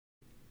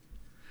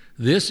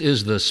This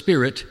is the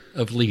spirit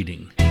of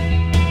leading,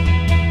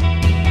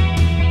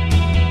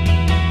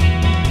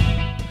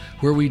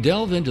 where we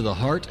delve into the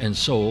heart and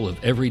soul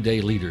of everyday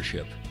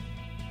leadership.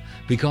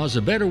 Because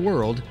a better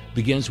world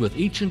begins with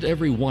each and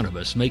every one of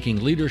us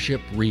making leadership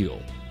real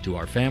to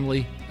our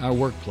family, our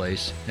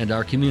workplace, and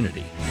our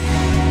community.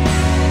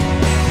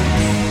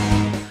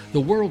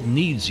 The world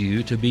needs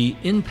you to be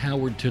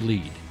empowered to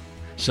lead,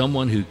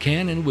 someone who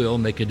can and will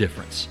make a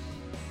difference.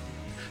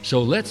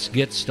 So let's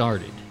get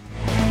started.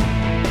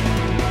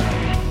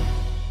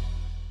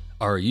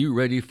 Are you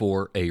ready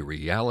for a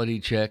reality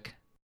check?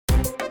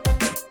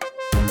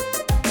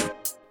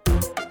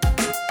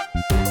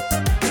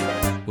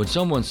 When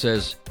someone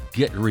says,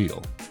 get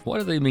real, what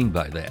do they mean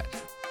by that?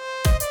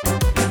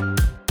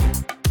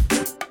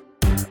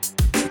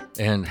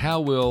 And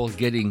how will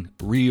getting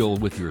real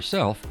with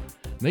yourself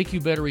make you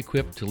better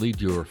equipped to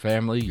lead your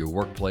family, your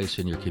workplace,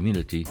 and your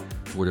community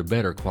toward a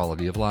better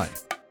quality of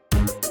life?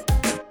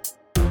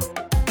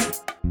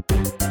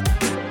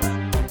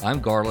 I'm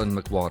Garland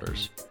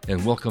McWaters,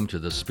 and welcome to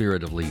the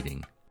Spirit of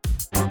Leading.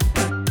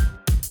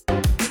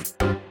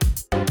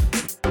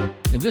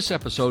 In this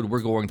episode, we're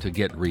going to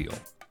get real.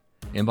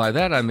 And by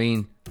that I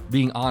mean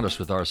being honest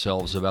with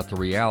ourselves about the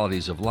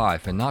realities of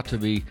life and not to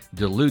be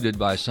deluded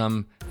by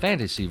some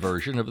fantasy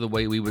version of the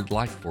way we would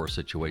like for a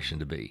situation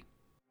to be.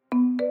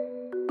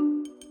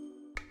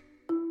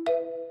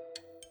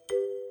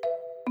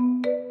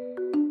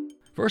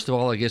 First of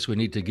all, I guess we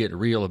need to get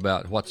real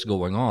about what's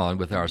going on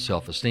with our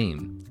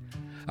self-esteem.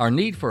 Our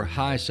need for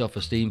high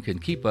self-esteem can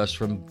keep us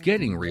from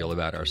getting real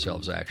about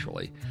ourselves,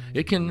 actually.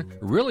 It can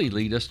really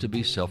lead us to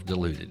be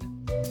self-deluded.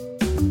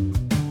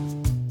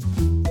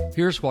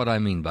 Here's what I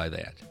mean by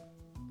that.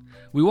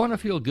 We want to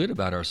feel good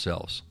about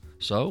ourselves,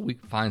 so we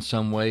find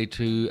some way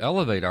to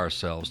elevate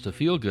ourselves, to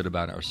feel good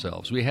about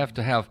ourselves. We have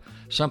to have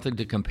something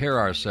to compare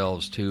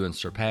ourselves to and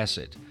surpass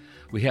it.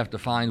 We have to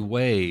find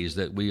ways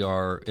that we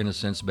are, in a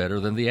sense, better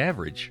than the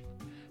average.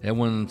 And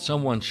when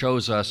someone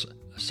shows us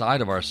a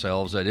side of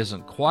ourselves that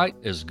isn't quite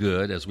as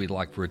good as we'd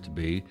like for it to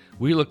be,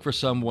 we look for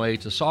some way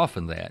to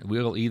soften that.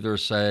 We'll either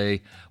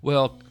say,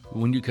 well,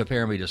 when you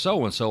compare me to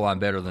so-and-so, I'm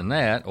better than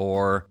that,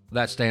 or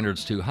that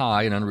standard's too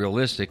high and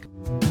unrealistic.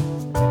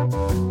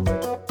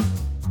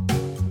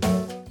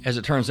 As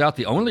it turns out,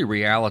 the only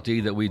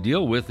reality that we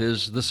deal with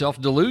is the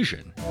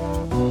self-delusion.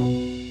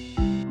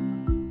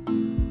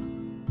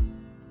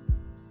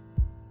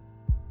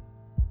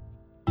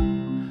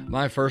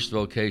 My first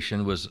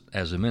vocation was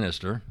as a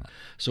minister.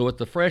 So at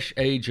the fresh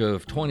age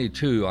of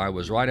 22, I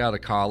was right out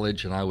of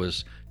college and I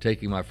was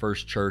taking my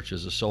first church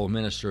as a sole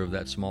minister of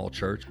that small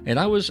church. And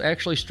I was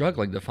actually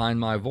struggling to find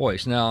my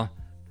voice. Now,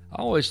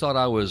 I always thought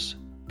I was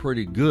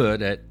pretty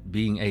good at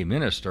being a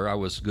minister. I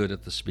was good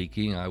at the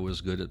speaking. I was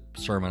good at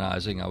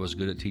sermonizing. I was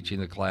good at teaching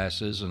the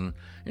classes. And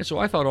so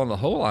I thought on the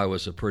whole I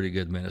was a pretty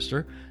good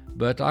minister.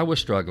 But I was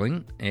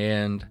struggling,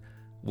 and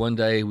one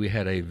day we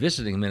had a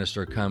visiting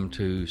minister come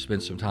to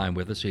spend some time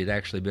with us. He had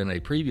actually been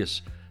a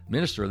previous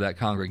minister of that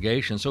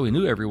congregation, so he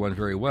knew everyone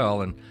very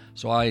well, and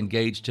so I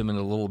engaged him in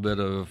a little bit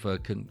of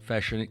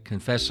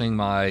confessing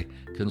my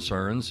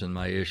concerns and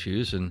my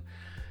issues, and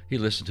he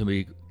listened to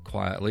me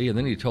quietly, and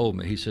then he told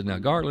me, he said, now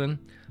Garland,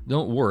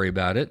 don't worry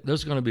about it.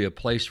 There's going to be a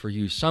place for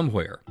you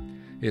somewhere.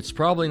 It's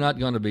probably not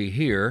going to be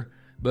here,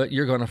 but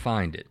you're going to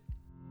find it.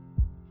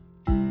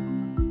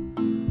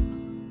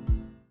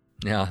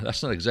 Now,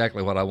 that's not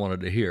exactly what I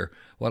wanted to hear.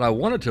 What I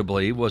wanted to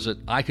believe was that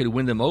I could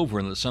win them over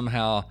and that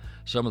somehow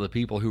some of the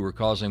people who were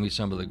causing me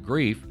some of the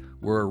grief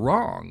were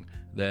wrong,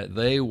 that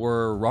they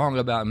were wrong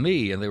about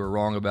me and they were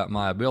wrong about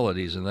my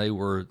abilities, and I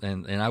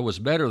was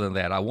better than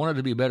that. I wanted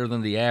to be better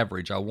than the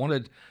average. I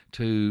wanted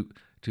to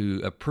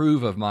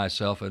approve of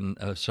myself in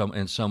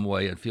some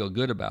way and feel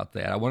good about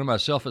that. I wanted my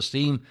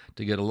self-esteem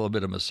to get a little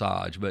bit of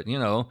massage, but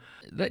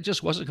that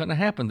just wasn't going to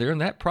happen there,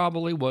 and that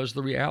probably was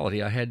the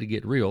reality. I had to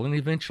get real, and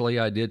eventually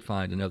I did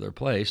find another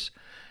place.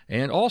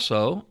 And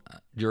also,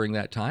 during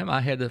that time, I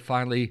had to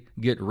finally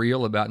get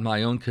real about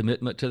my own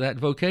commitment to that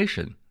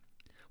vocation.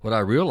 What I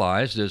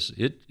realized is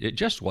it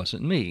just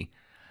wasn't me.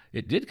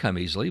 It did come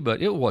easily,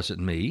 but it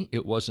wasn't me.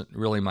 It wasn't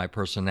really my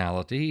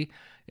personality.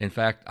 In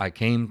fact, I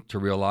came to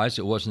realize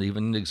it wasn't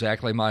even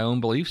exactly my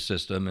own belief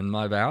system and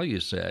my value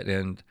set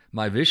and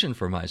my vision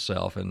for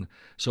myself. And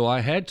so I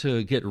had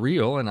to get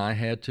real, and I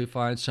had to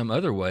find some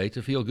other way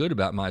to feel good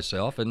about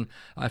myself. And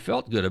I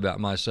felt good about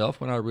myself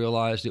when I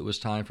realized it was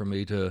time for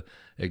me to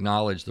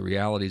acknowledge the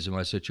realities of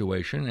my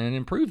situation and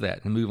improve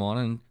that and move on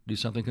and do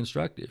something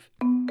constructive.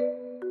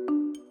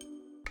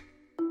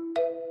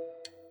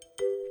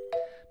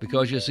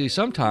 Because you see,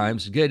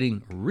 sometimes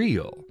getting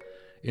real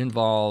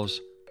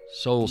involves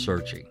soul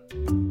searching.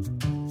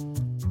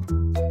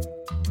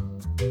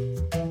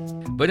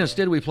 But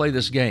instead we play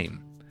this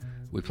game.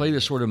 We play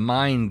this sort of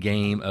mind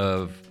game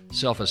of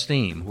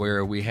self-esteem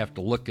where we have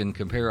to look and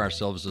compare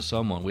ourselves to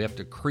someone. We have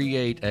to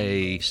create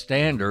a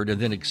standard and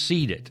then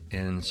exceed it.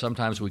 And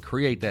sometimes we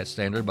create that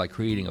standard by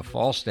creating a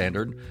false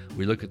standard.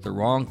 We look at the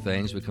wrong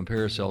things, we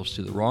compare ourselves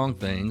to the wrong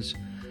things,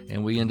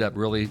 and we end up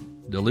really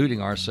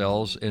deluding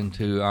ourselves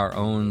into our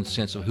own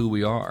sense of who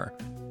we are.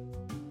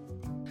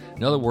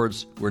 In other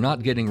words, we're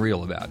not getting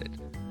real about it.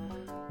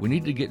 We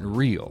need to get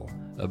real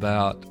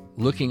about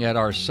looking at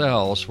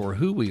ourselves for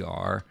who we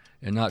are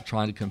and not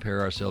trying to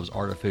compare ourselves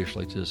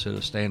artificially to a set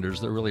of standards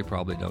that really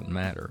probably don't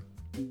matter.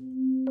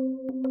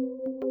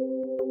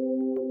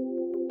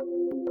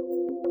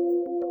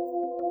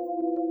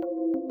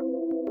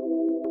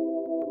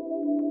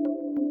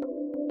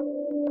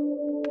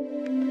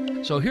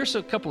 So here's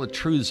a couple of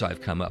truths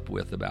I've come up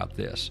with about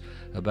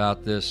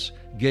this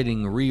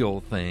getting real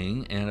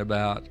thing and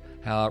about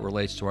how it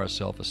relates to our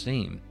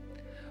self-esteem.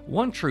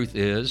 One truth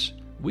is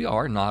we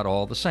are not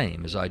all the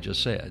same, as I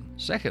just said.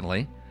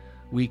 Secondly,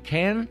 we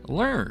can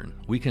learn.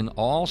 We can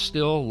all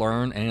still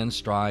learn and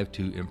strive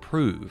to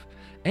improve,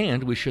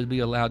 and we should be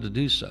allowed to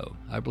do so.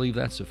 I believe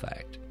that's a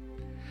fact.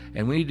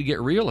 And we need to get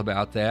real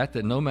about that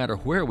no matter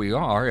where we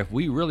are, if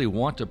we really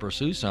want to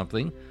pursue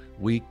something,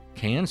 we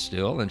can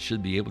still and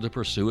should be able to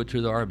pursue it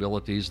to our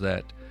abilities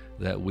that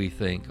we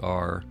think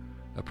are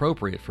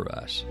appropriate for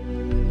us.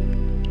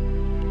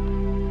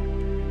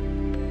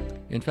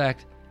 In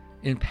fact,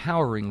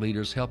 empowering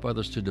leaders help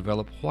others to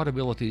develop what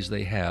abilities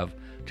they have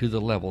to the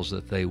levels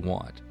that they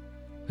want.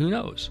 Who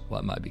knows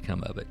what might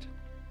become of it?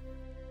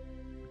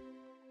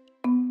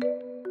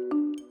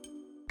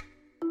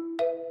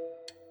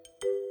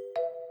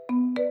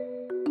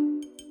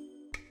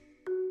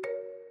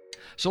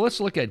 So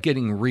let's look at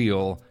getting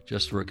real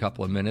just for a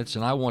couple of minutes,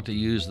 and I want to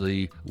use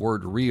the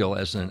word real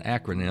as an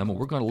acronym.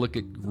 We're going to look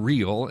at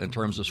real in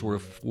terms of sort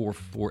of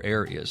four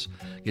areas: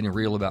 getting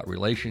real about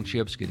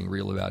relationships, getting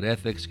real about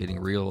ethics,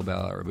 getting real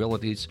about our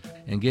abilities,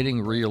 and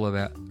getting real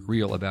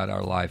about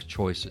our life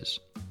choices.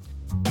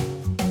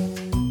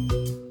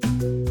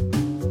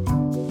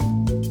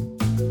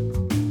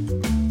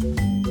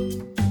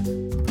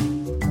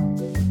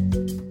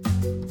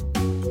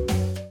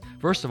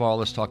 First of all,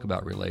 let's talk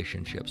about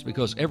relationships,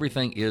 because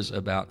everything is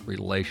about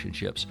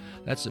relationships.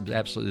 That's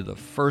absolutely the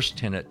first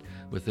tenet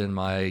within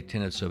my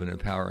tenets of an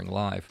empowering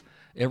life.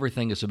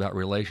 Everything is about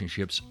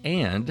relationships,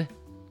 and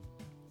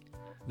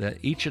that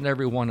each and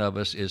every one of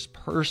us is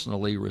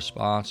personally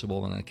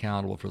responsible and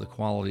accountable for the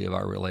quality of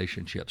our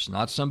relationships.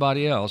 Not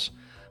somebody else,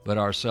 but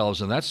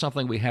ourselves. And that's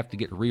something we have to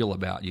get real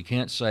about. You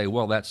can't say,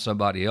 well, that's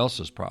somebody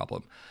else's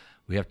problem.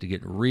 We have to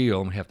get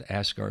real, and we have to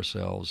ask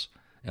ourselves,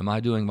 am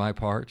I doing my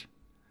part?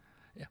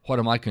 What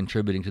am I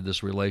contributing to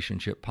this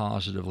relationship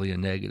positively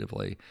and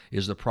negatively?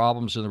 Is the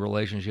problems in the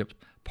relationship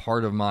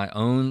part of my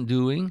own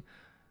doing?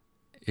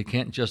 It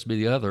can't just be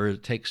the other.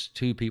 It takes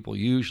two people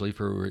usually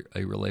for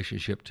a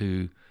relationship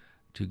to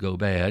go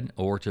bad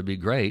or to be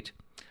great.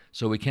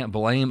 So we can't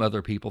blame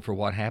other people for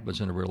what happens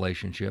in a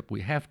relationship.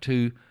 We have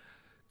to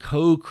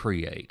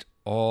co-create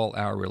all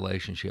our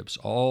relationships.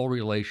 All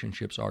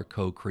relationships are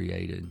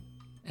co-created.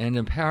 An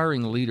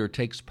empowering leader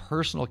takes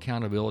personal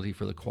accountability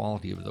for the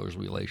quality of those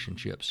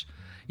relationships.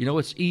 You know,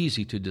 it's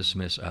easy to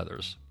dismiss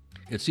others.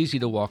 It's easy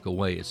to walk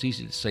away. It's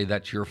easy to say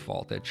that's your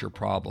fault, that's your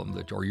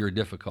problem, or you're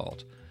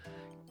difficult.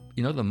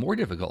 You know, the more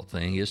difficult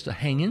thing is to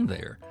hang in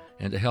there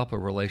and to help a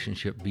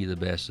relationship be the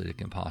best that it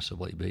can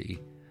possibly be.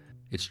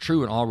 It's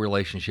true in all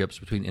relationships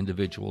between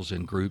individuals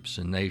and groups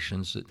and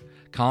nations that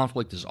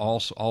conflict is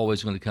also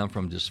always going to come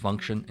from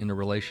dysfunction in a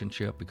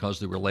relationship. Because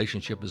the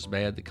relationship is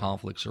bad, the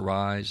conflicts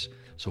arise.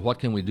 So what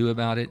can we do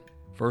about it?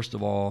 First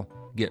of all,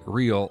 get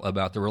real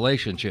about the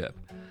relationship.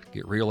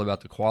 Get real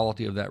about the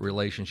quality of that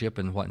relationship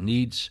and what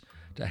needs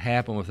to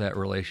happen with that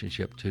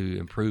relationship to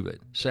improve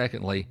it.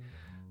 Secondly,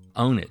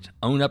 own it.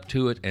 Own up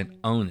to it and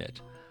own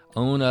it.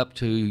 Own up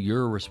to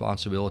your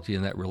responsibility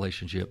in that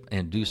relationship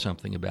and do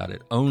something about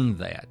it. Own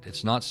that.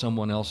 It's not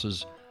someone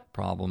else's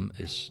problem.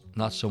 It's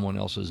not someone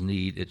else's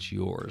need. It's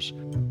yours.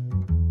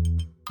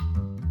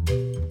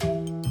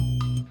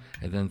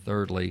 And then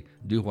thirdly,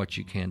 do what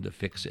you can to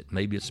fix it.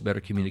 Maybe it's better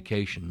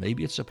communication.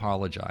 Maybe it's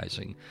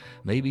apologizing.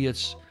 Maybe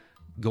it's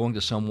going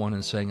to someone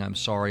and saying, I'm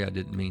sorry, I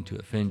didn't mean to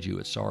offend you.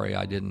 I'm sorry,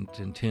 I didn't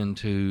intend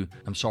to.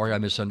 I'm sorry, I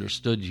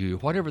misunderstood you.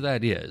 Whatever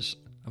that is.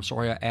 I'm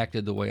sorry I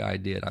acted the way I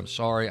did. I'm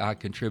sorry I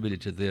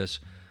contributed to this.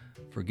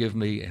 Forgive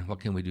me, and what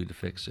can we do to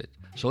fix it?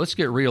 So let's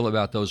get real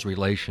about those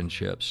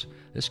relationships.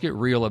 Let's get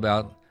real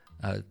about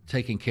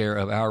taking care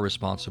of our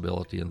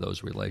responsibility in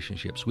those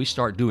relationships. We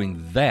start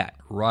doing that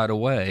right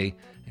away,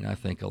 and I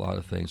think a lot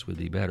of things would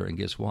be better. And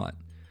guess what?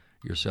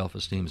 Your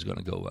self-esteem is going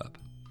to go up.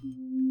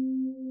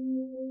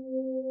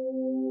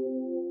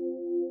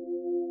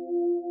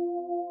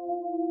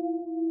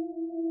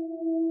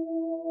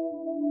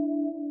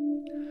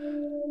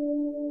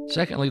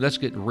 Secondly, let's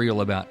get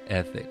real about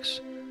ethics.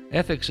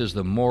 Ethics is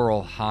the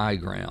moral high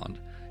ground.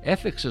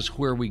 Ethics is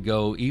where we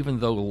go even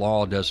though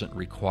law doesn't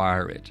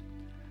require it,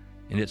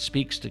 and it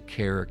speaks to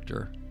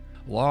character.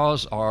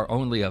 Laws are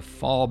only a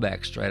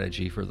fallback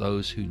strategy for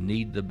those who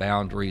need the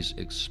boundaries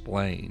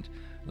explained.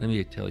 Let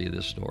me tell you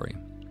this story.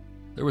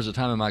 There was a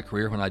time in my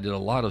career when I did a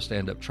lot of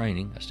stand-up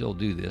training. I still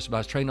do this, but I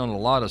was trained on a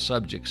lot of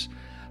subjects.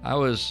 I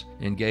was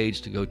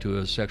engaged to go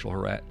to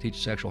teach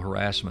sexual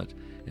harassment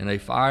in a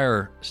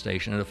fire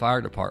station, in a fire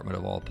department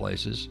of all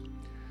places.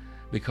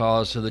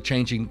 because of the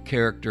changing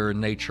character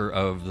and nature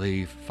of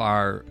the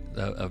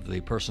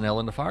personnel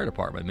in the fire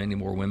department. Many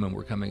more women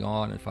were coming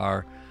on, and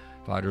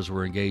firefighters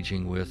were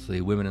engaging with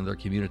the women in their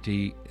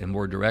community and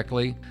more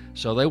directly.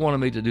 So they wanted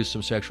me to do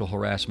some sexual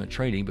harassment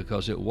training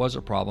because it was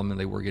a problem and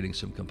they were getting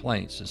some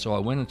complaints. And so I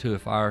went into a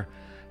fire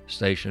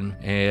station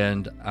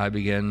and I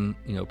began,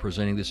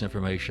 presenting this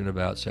information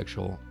about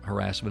sexual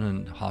harassment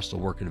and hostile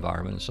work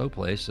environment and so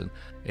place.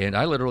 And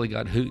I literally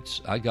got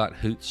hoots. I got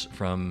hoots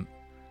from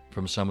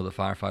some of the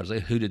firefighters. They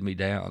hooted me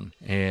down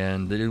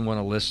and they didn't want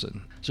to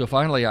listen. So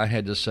finally I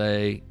had to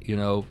say,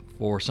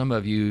 for some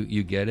of you,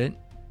 you get it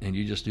and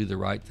you just do the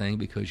right thing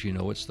because you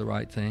know it's the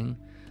right thing.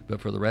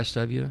 But for the rest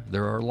of you,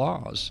 there are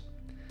laws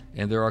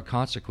and there are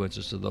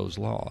consequences to those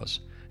laws.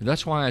 And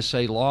that's why I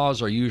say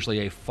laws are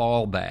usually a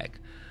fallback.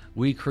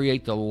 We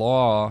create the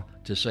law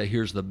to say,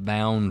 here's the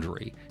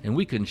boundary. And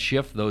we can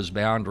shift those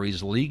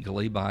boundaries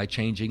legally by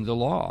changing the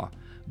law.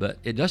 But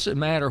it doesn't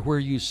matter where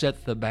you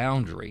set the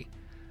boundary.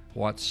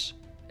 What's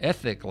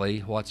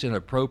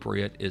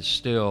inappropriate is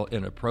still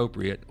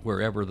inappropriate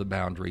wherever the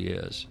boundary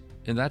is.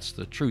 And that's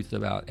the truth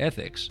about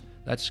ethics.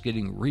 That's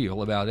getting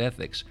real about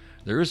ethics.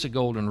 There is a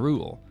golden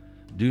rule.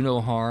 Do no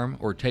harm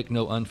or take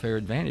no unfair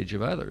advantage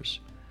of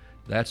others.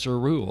 That's a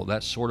rule.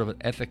 That's sort of an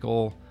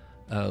ethical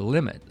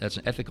limit. That's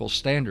an ethical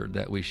standard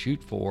that we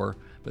shoot for.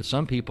 But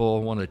some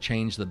people want to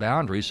change the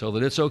boundary so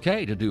that it's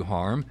okay to do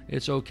harm.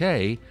 It's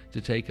okay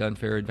to take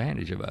unfair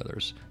advantage of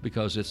others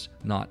because it's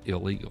not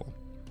illegal.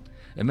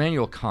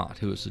 Immanuel Kant,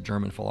 who is the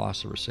German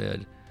philosopher,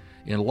 said,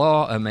 "In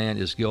law, a man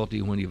is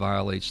guilty when he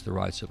violates the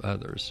rights of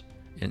others.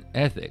 In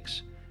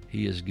ethics,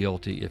 he is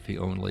guilty if he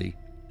only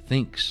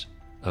thinks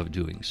of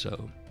doing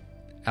so."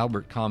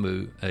 Albert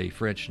Camus, a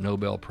French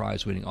Nobel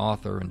Prize-winning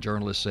author and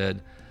journalist,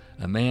 said,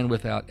 "A man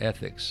without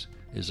ethics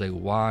is a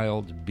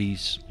wild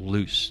beast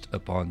loosed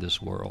upon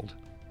this world."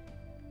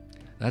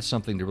 That's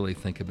something to really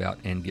think about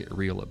and get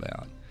real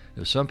about.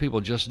 If some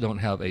people just don't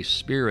have a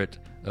spirit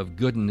of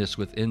goodness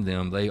within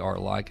them, they are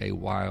like a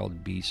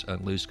wild beast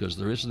unloosed because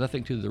there is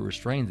nothing to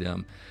restrain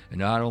them. And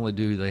not only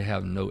do they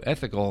have no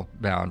ethical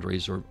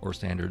boundaries or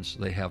standards,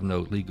 they have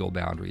no legal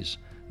boundaries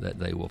that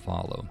they will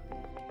follow.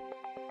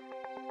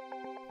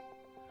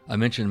 I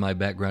mentioned my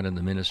background in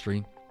the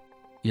ministry.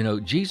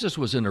 Jesus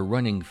was in a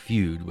running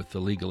feud with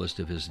the legalist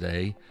of his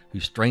day, who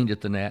strained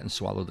at the gnat and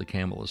swallowed the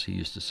camel, as he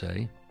used to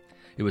say.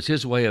 It was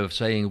his way of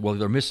saying, well,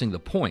 they're missing the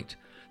point.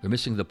 They're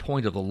missing the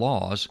point of the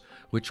laws,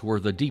 which were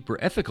the deeper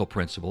ethical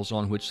principles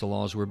on which the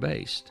laws were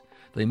based.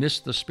 They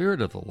missed the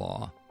spirit of the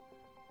law.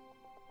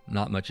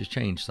 Not much has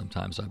changed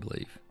sometimes, I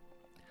believe.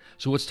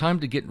 So it's time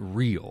to get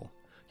real.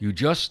 You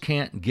just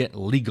can't get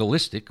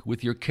legalistic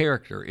with your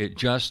character. It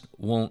just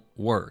won't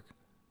work.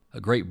 A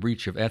great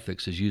breach of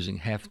ethics is using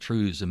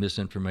half-truths and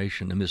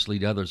misinformation to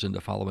mislead others into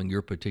following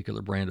your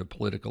particular brand of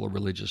political or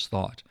religious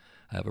thought.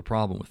 I have a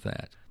problem with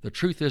that. The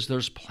truth is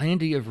there's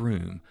plenty of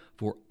room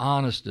for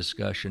honest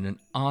discussion and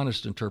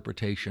honest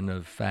interpretation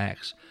of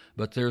facts,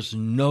 but there's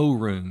no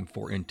room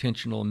for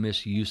intentional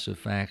misuse of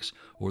facts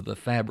or the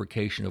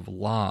fabrication of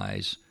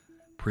lies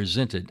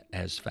presented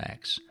as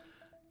facts.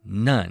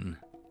 None.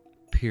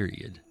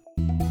 Period.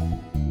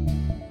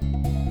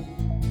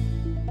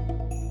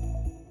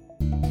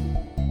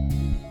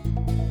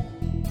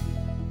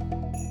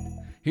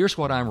 Here's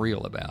what I'm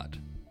real about.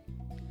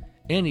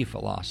 Any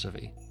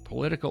philosophy,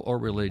 political or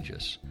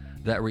religious,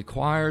 that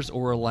requires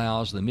or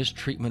allows the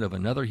mistreatment of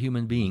another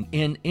human being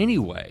in any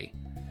way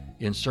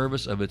in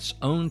service of its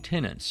own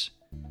tenets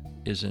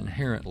is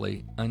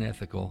inherently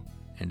unethical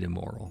and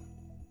immoral.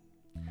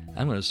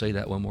 I'm going to say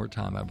that one more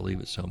time. I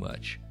believe it so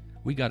much.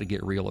 We got to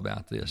get real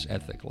about this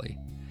ethically.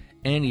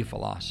 Any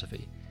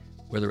philosophy,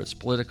 whether it's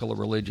political or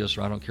religious,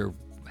 or I don't care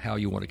how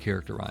you want to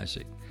characterize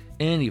it,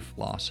 any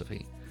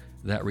philosophy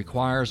that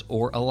requires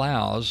or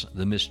allows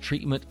the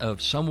mistreatment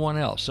of someone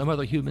else, some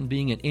other human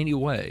being in any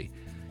way,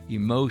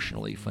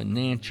 emotionally,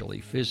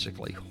 financially,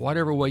 physically,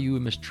 whatever way you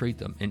would mistreat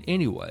them in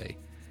any way,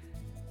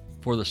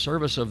 for the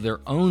service of their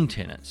own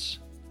tenets,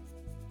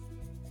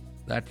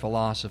 that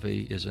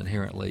philosophy is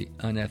inherently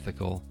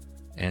unethical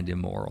and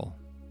immoral.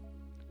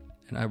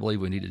 And I believe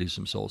we need to do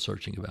some soul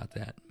searching about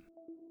that.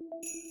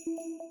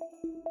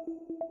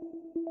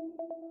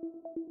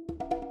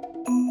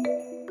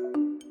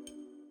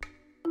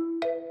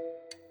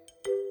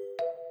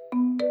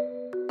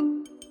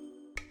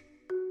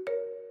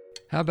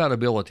 How about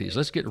abilities?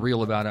 Let's get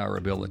real about our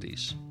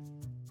abilities.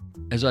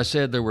 As I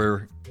said, there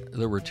were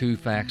two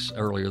facts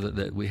earlier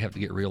that we have to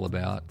get real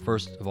about.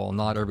 First of all,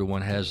 not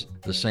everyone has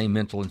the same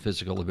mental and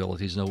physical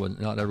abilities.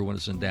 Not everyone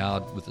is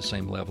endowed with the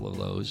same level of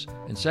those.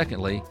 And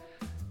secondly,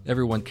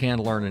 everyone can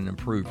learn and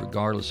improve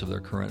regardless of their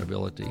current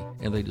ability,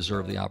 and they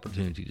deserve the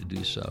opportunity to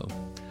do so.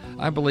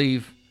 I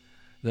believe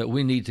that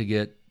we need to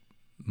get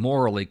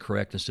morally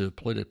correct instead of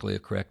politically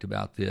correct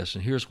about this,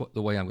 and here's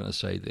the way I'm going to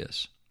say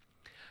this.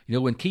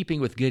 In keeping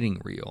with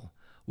getting real,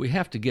 we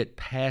have to get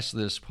past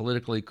this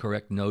politically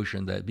correct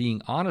notion that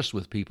being honest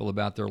with people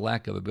about their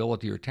lack of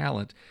ability or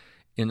talent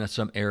in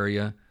some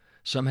area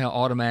somehow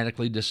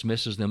automatically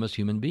dismisses them as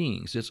human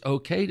beings. It's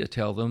okay to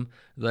tell them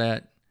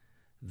that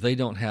they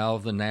don't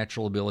have the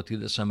natural ability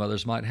that some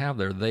others might have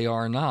there. They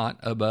are not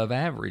above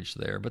average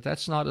there, but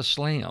that's not a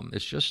slam.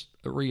 It's just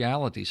a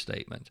reality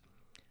statement.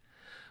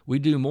 We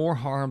do more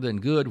harm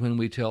than good when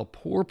we tell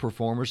poor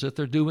performers that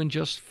they're doing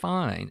just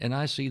fine, and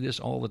I see this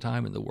all the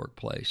time in the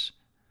workplace.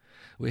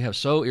 We have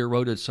so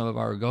eroded some of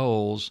our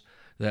goals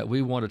that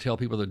we want to tell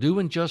people they're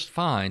doing just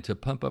fine to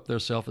pump up their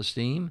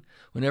self-esteem,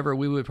 whenever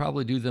we would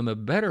probably do them a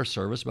better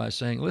service by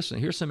saying, listen,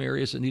 here's some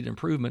areas that need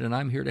improvement, and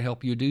I'm here to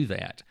help you do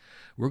that.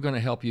 We're going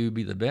to help you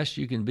be the best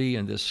you can be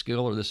in this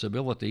skill or this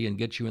ability and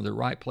get you in the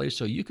right place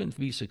so you can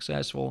be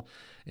successful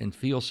and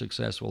feel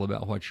successful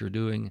about what you're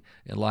doing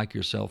and like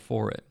yourself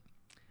for it.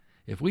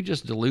 If we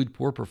just delude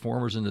poor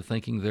performers into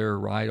thinking they're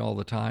right all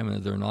the time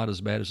and they're not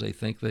as bad as they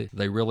think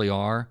they really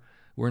are,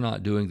 we're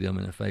not doing them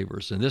any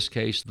favors. In this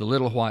case, the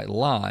little white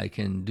lie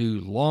can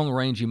do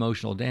long-range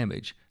emotional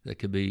damage that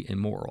could be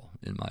immoral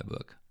in my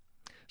book.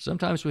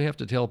 Sometimes we have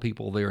to tell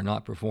people they are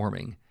not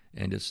performing,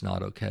 and it's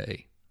not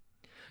okay.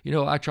 You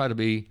know, I try to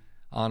be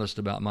honest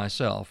about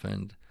myself,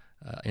 and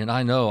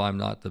I know I'm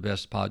not the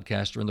best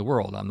podcaster in the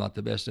world. I'm not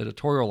the best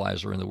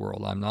editorializer in the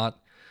world. I'm not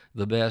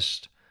the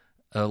best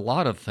a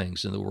lot of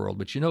things in the world.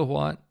 But you know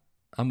what?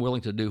 I'm willing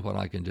to do what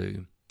I can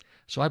do.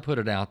 So I put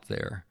it out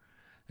there.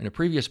 In a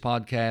previous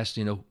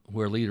podcast,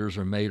 where leaders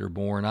are made or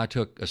born, I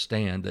took a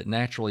stand that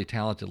naturally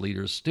talented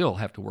leaders still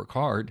have to work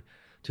hard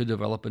to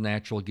develop a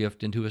natural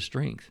gift into a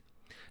strength.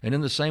 And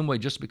in the same way,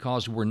 just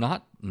because we're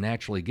not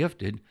naturally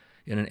gifted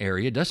in an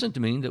area doesn't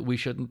mean that we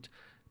shouldn't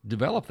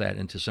develop that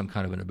into some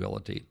kind of an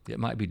ability. It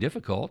might be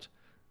difficult,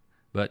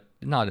 but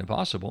not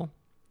impossible.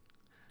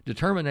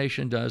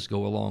 Determination does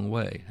go a long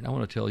way. And I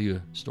want to tell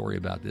you a story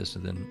about this,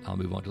 and then I'll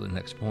move on to the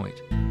next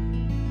point.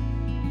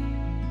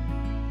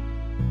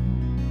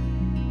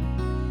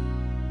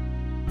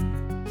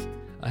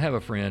 I have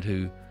a friend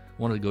who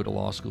wanted to go to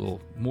law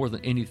school more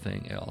than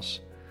anything else.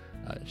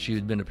 She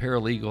had been a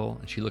paralegal,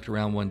 and she looked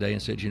around one day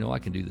and said, I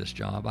can do this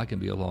job. I can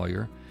be a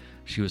lawyer.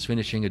 She was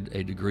finishing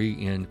a degree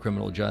in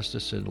criminal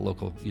justice at a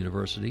local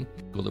university.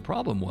 Well, the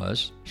problem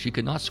was she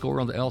could not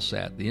score on the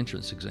LSAT, the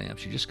entrance exam.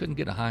 She just couldn't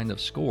get a high enough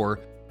score.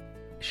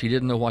 She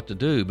didn't know what to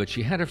do, but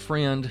she had a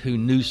friend who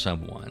knew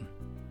someone,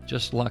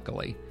 just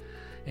luckily.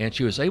 And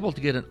she was able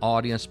to get an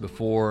audience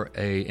before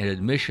an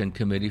admission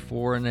committee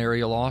for an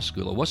area law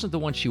school. It wasn't the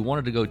one she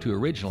wanted to go to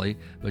originally,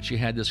 but she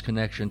had this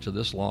connection to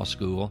this law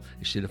school.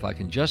 She said, if I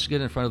can just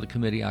get in front of the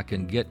committee, I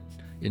can get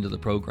into the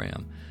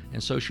program.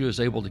 And so she was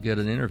able to get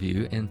an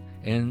interview,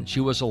 and she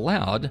was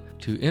allowed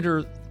to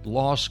enter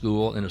law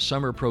school in a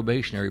summer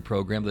probationary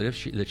program that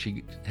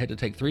she had to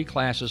take 3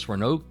 classes for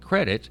no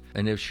credit,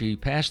 and if she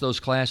passed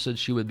those classes,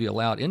 she would be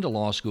allowed into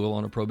law school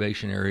on a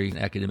probationary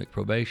academic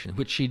probation,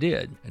 which she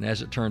did. And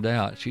as it turned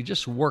out, she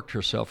just worked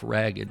herself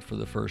ragged for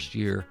the first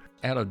year.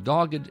 Out of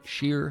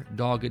sheer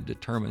dogged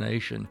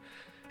determination,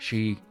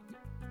 she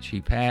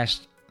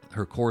passed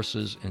her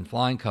courses in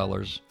flying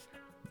colors,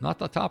 not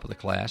the top of the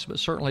class, but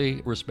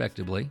certainly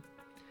respectably.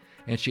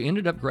 And she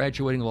ended up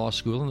graduating law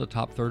school in the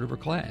top third of her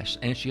class.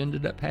 And she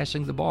ended up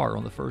passing the bar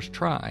on the first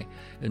try.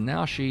 And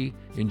now she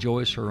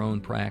enjoys her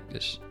own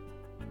practice.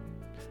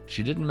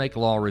 She didn't make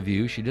law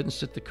review. She didn't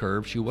sit the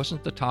curve. She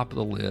wasn't the top of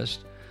the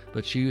list.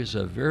 But she is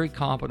a very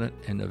competent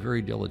and a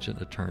very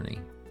diligent attorney.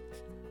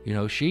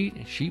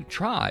 She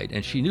tried,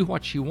 and she knew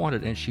what she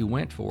wanted, and she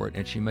went for it,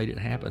 and she made it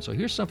happen. So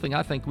here's something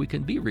I think we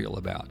can be real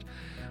about.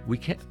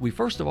 We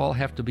first of all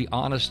have to be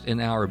honest in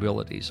our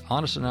abilities,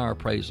 honest in our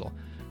appraisal.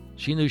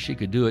 She knew she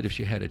could do it if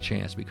she had a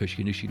chance because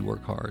she knew she'd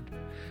work hard.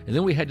 And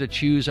then we had to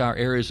choose our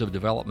areas of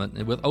development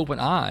and with open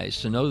eyes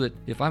to know that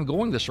if I'm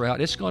going this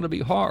route, it's going to be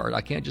hard. I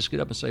can't just get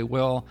up and say,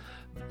 well,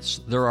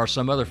 there are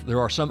some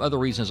other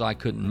reasons I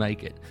couldn't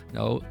make it.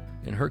 No,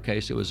 in her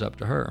case, it was up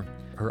to her.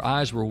 Her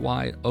eyes were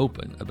wide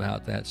open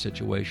about that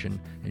situation,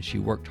 and she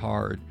worked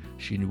hard.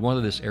 She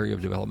wanted this area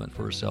of development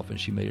for herself, and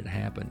she made it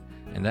happen.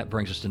 And that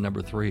brings us to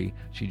number 3.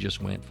 She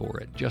just went for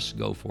it. Just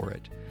go for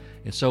it.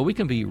 And so we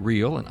can be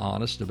real and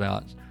honest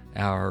about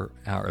our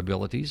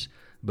abilities,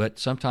 but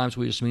sometimes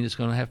we just mean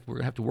we're going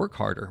to have to work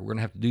harder. We're going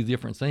to have to do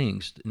different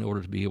things in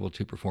order to be able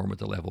to perform at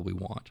the level we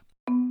want.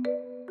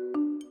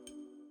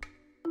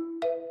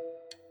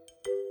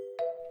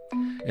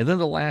 And then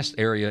the last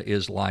area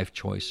is life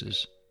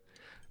choices.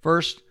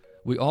 First,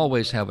 we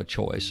always have a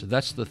choice.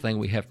 That's the thing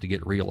we have to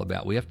get real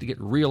about. We have to get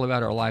real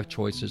about our life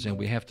choices, and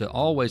we have to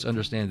always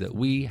understand that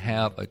we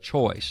have a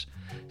choice.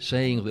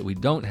 Saying that we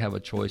don't have a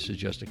choice is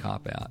just a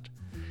cop-out.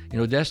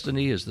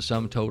 Destiny is the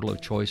sum total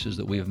of choices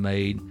that we have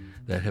made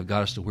that have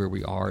got us to where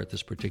we are at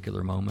this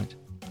particular moment.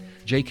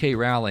 J.K.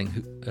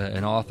 Rowling,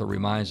 an author,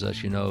 reminds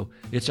us,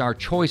 it's our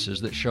choices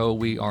that show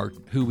we are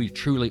who we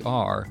truly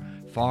are,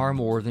 far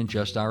more than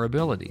just our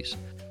abilities.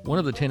 One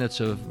of the tenets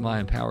of My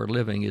Empowered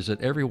Living is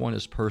that everyone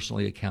is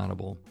personally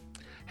accountable.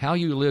 How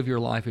you live your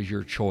life is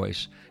your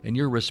choice, and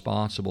you're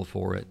responsible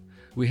for it.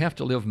 We have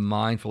to live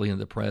mindfully in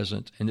the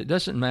present, and it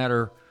doesn't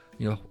matter,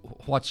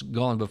 what's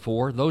gone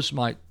before. Those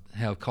might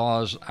have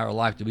caused our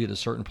life to be at a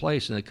certain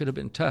place, and it could have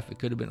been tough, it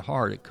could have been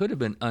hard, it could have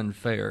been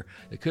unfair,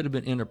 it could have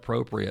been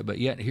inappropriate, but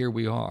yet here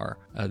we are.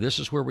 This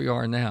is where we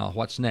are now.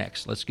 What's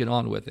next? Let's get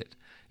on with it.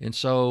 And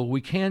so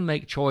we can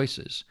make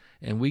choices,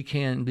 and we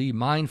can be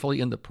mindfully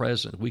in the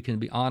present. We can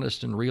be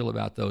honest and real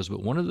about those,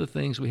 but one of the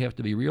things we have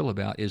to be real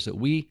about is that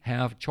we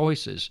have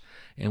choices,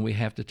 and we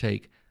have to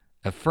take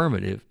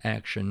affirmative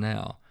action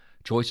now.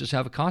 Choices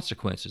have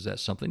consequences.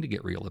 That's something to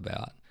get real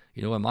about.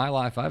 You know, in my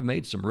life, I've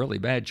made some really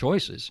bad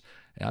choices.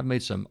 I've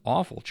made some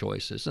awful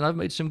choices, and I've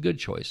made some good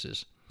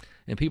choices.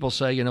 And people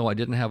say, you know, I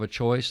didn't have a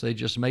choice, they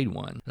just made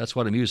one. That's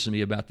what amuses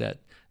me about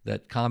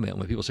that comment.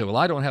 When people say, well,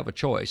 I don't have a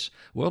choice.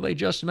 Well, they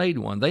just made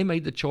one. They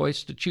made the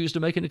choice to choose to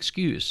make an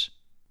excuse.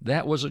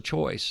 That was a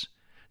choice.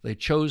 They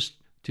chose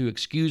to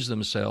excuse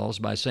themselves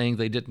by saying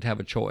they didn't have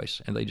a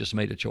choice, and they just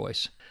made a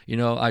choice. You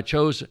know, I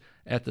chose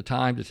at the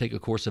time to take a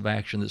course of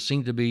action that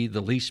seemed to be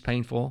the least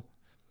painful.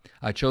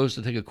 I chose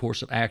to take a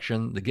course of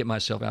action to get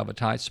myself out of a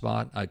tight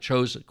spot. I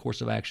chose a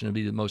course of action to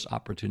be the most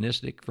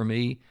opportunistic for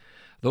me.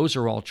 Those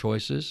are all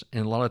choices,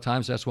 and a lot of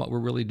times that's what we're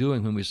really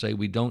doing when we say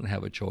we don't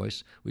have a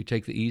choice. We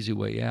take the easy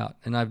way out,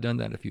 and I've done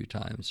that a few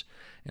times,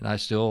 and I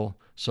still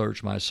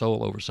search my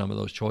soul over some of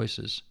those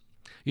choices.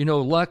 You know,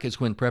 luck is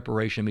when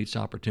preparation meets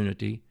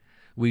opportunity.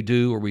 We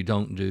do or we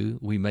don't do.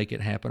 We make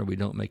it happen or we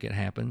don't make it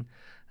happen.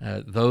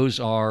 Those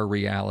are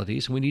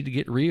realities. We need to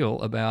get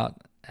real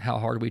about how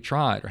hard we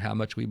tried or how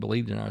much we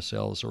believed in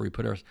ourselves, or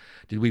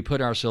did we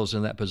put ourselves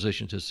in that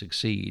position to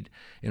succeed.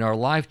 In our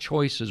life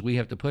choices, we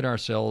have to put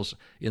ourselves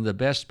in the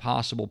best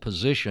possible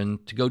position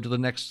to go to the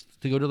next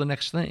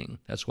thing.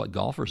 That's what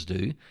golfers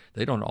do.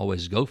 They don't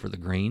always go for the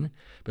green,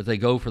 but they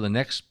go for the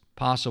next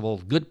possible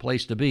good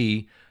place to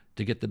be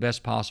to get the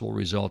best possible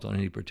result on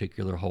any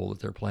particular hole that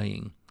they're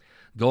playing.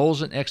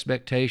 Goals and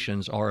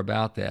expectations are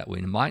about that.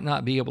 We might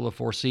not be able to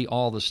foresee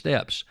all the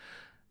steps,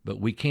 but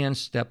we can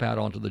step out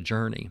onto the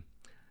journey.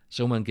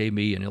 Someone gave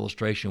me an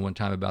illustration one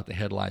time about the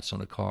headlights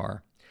on a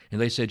car.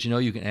 And they said, you know,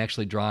 you can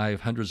actually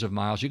drive hundreds of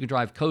miles. You can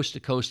drive coast to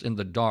coast in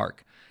the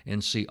dark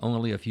and see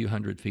only a few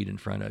hundred feet in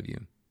front of you.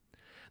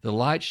 The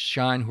lights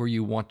shine where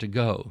you want to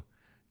go,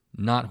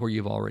 not where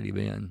you've already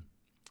been.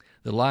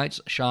 The lights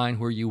shine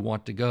where you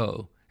want to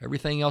go.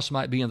 Everything else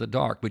might be in the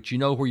dark, but you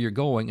know where you're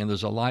going, and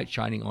there's a light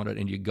shining on it,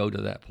 and you go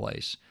to that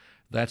place.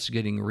 That's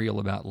getting real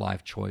about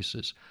life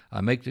choices.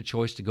 I make the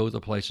choice to go to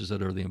the places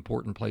that are the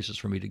important places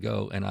for me to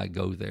go, and I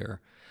go there.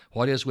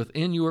 What is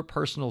within your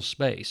personal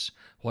space,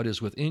 what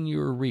is within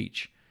your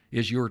reach,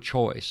 is your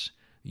choice.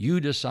 You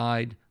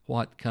decide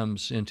what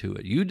comes into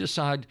it. You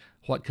decide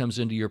what comes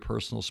into your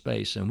personal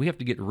space, and we have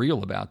to get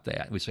real about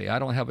that. We say, I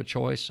don't have a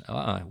choice.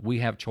 We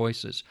have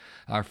choices.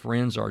 Our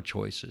friends are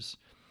choices.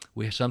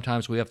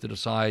 Sometimes we have to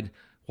decide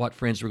what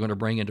friends we're going to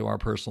bring into our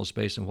personal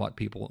space and what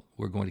people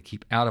we're going to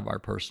keep out of our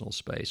personal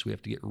space. We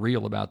have to get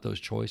real about those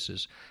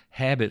choices.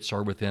 Habits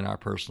are within our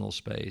personal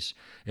space.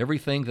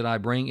 Everything that I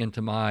bring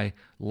into my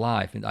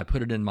life, and I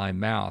put it in my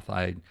mouth,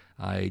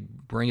 I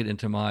bring it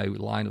into my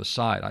line of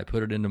sight, I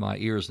put it into my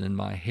ears and in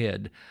my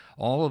head.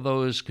 All of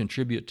those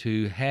contribute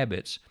to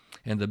habits.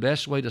 And the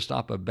best way to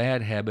stop a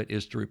bad habit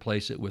is to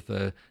replace it with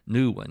a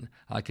new one.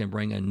 I can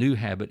bring a new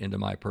habit into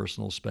my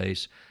personal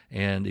space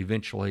and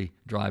eventually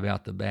drive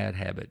out the bad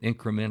habit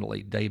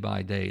incrementally, day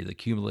by day, the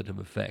cumulative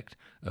effect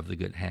of the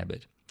good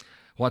habit.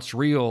 What's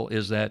real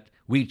is that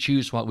we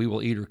choose what we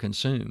will eat or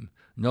consume.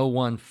 No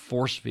one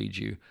force feeds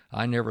you.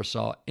 I never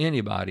saw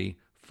anybody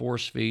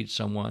force feed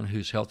someone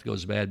whose health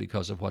goes bad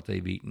because of what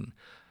they've eaten.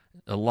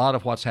 A lot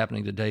of what's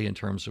happening today in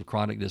terms of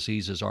chronic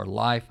diseases are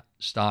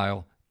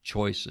lifestyle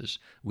choices.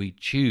 We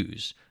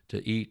choose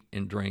to eat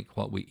and drink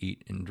what we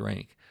eat and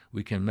drink.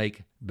 We can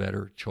make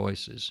better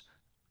choices.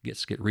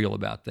 Let's get real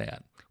about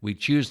that. We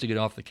choose to get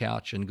off the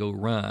couch and go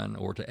run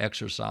or to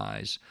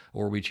exercise,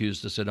 or we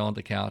choose to sit on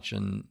the couch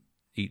and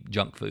eat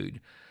junk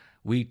food.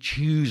 We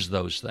choose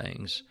those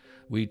things.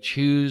 We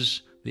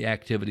choose the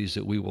activities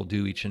that we will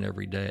do each and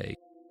every day.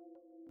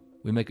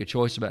 We make a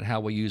choice about how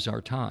we use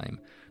our time.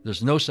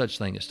 There's no such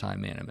thing as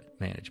time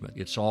management.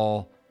 It's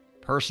all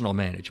personal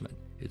management.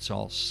 It's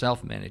all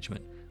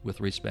self-management with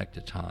respect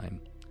to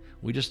time.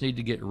 We just need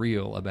to get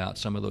real about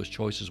some of those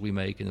choices we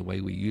make and the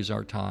way we use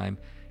our time.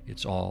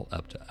 It's all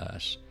up to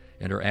us.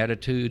 And our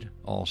attitude,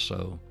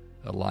 also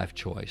a life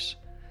choice.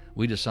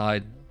 We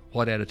decide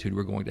what attitude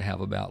we're going to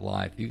have about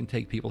life. You can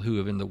take people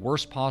who are in the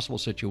worst possible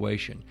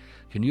situation.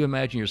 Can you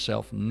imagine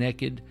yourself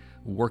naked,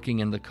 working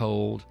in the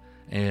cold,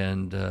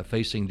 and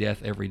facing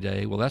death every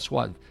day? Well, that's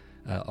what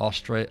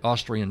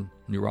Austrian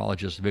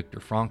neurologist Viktor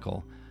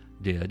Frankl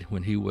did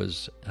when he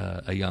was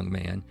a young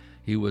man.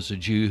 He was a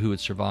Jew who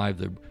had survived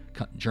the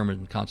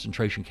German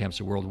concentration camps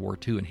of World War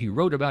II, and he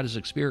wrote about his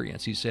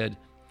experience. He said,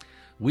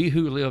 "We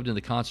who lived in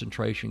the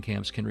concentration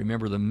camps can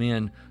remember the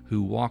men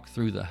who walked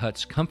through the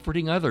huts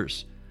comforting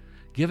others,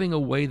 giving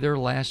away their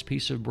last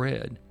piece of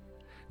bread.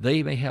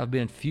 They may have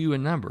been few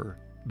in number,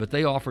 but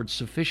they offered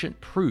sufficient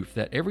proof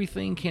that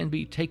everything can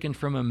be taken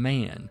from a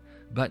man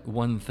but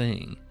one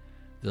thing,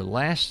 the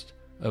last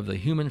of the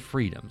human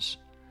freedoms,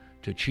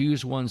 to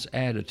choose one's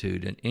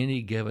attitude in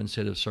any given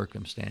set of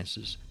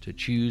circumstances, to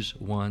choose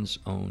one's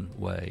own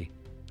way.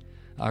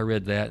 I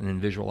read that and then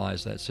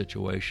visualized that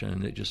situation,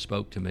 and it just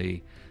spoke to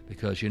me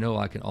because,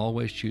 I can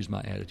always choose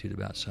my attitude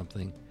about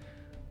something.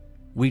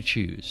 We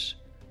choose,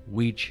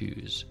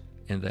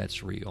 and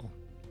that's real.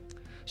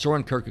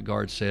 Soren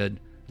Kierkegaard said,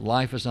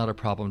 "Life is not a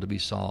problem to be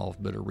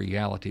solved, but a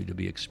reality to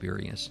be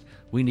experienced."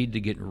 We need to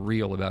get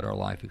real about our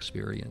life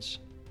experience.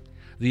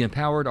 The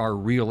empowered are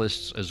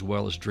realists as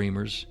well as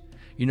dreamers.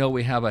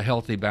 We have a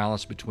healthy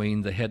balance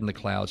between the head in the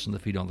clouds and the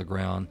feet on the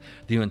ground.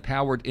 The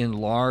empowered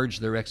enlarge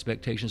their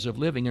expectations of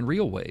living in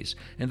real ways,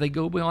 and they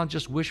go beyond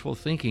just wishful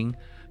thinking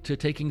to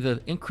taking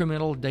the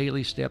incremental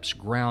daily steps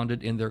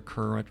grounded in their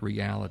current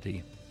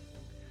reality.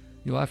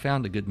 I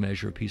found a good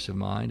measure of peace of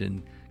mind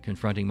in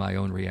confronting my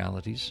own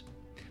realities.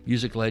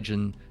 Music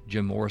legend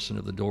Jim Morrison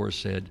of The Doors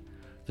said,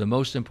 "The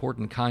most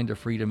important kind of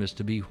freedom is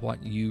to be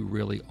what you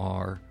really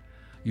are.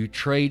 You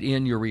trade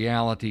in your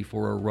reality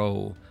for a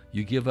role.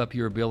 You give up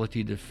your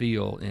ability to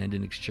feel and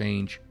in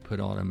exchange put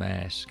on a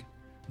mask."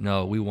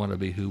 No, we want to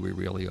be who we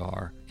really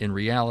are. In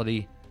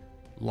reality,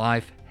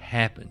 life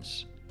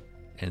happens,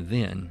 and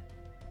then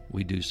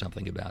we do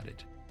something about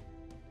it.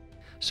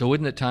 So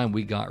isn't it time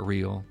we got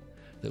real?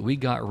 That we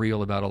got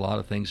real about a lot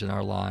of things in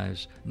our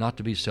lives, not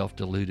to be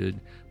self-deluded,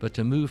 but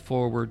to move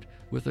forward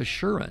with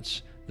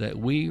assurance that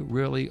we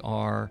really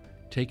are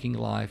taking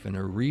life in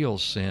a real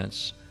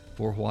sense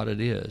for what it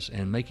is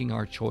and making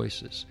our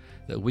choices,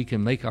 that we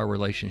can make our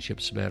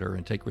relationships better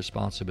and take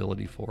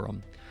responsibility for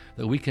them,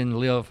 that we can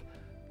live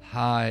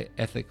high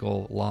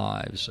ethical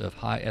lives of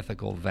high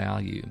ethical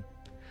value,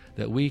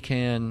 that we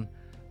can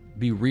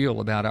be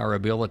real about our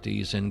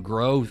abilities and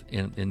grow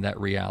in that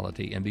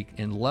reality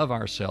and love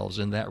ourselves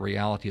in that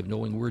reality of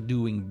knowing we're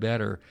doing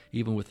better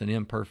even with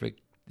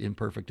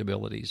imperfect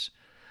abilities.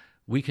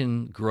 We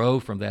can grow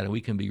from that, and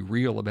we can be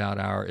real about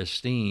our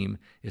esteem.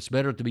 It's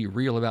better to be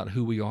real about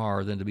who we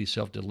are than to be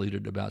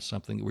self-deluded about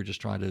something that we're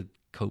just trying to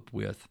cope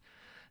with.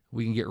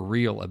 We can get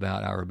real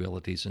about our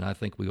abilities, and I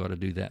think we ought to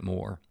do that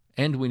more.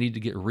 And we need to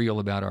get real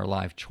about our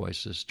life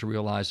choices, to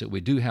realize that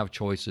we do have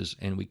choices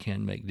and we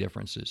can make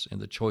differences,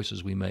 and the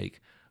choices we make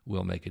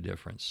will make a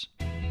difference.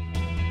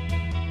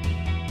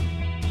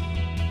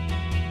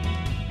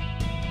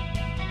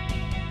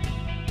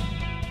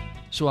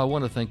 So I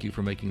want to thank you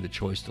for making the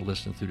choice to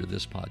listen through to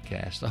this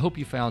podcast. I hope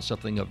you found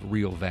something of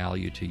real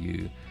value to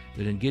you,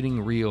 that in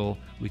getting real,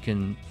 we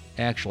can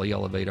actually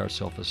elevate our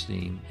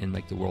self-esteem and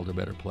make the world a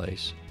better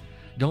place.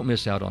 Don't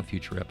miss out on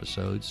future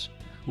episodes.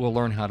 We'll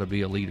learn how to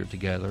be a leader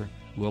together.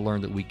 We'll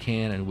learn that we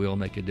can and will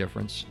make a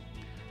difference.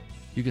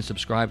 You can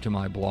subscribe to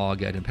my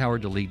blog at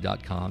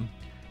empoweredtolead.com,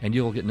 and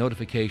you'll get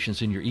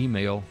notifications in your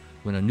email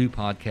when a new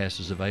podcast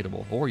is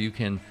available. Or you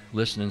can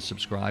listen and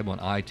subscribe on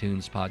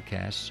iTunes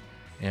podcasts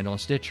and on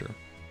Stitcher.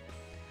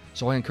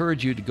 So I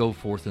encourage you to go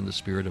forth in the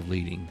spirit of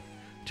leading,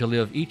 to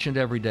live each and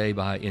every day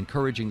by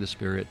encouraging the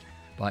spirit,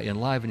 by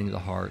enlivening the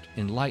heart,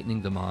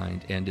 enlightening the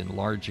mind, and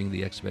enlarging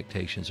the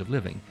expectations of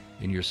living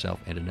in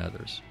yourself and in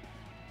others.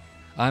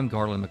 I'm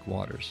Garland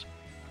McWaters,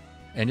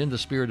 and in the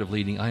spirit of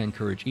leading, I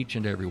encourage each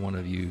and every one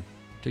of you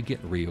to get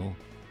real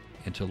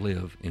and to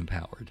live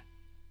empowered.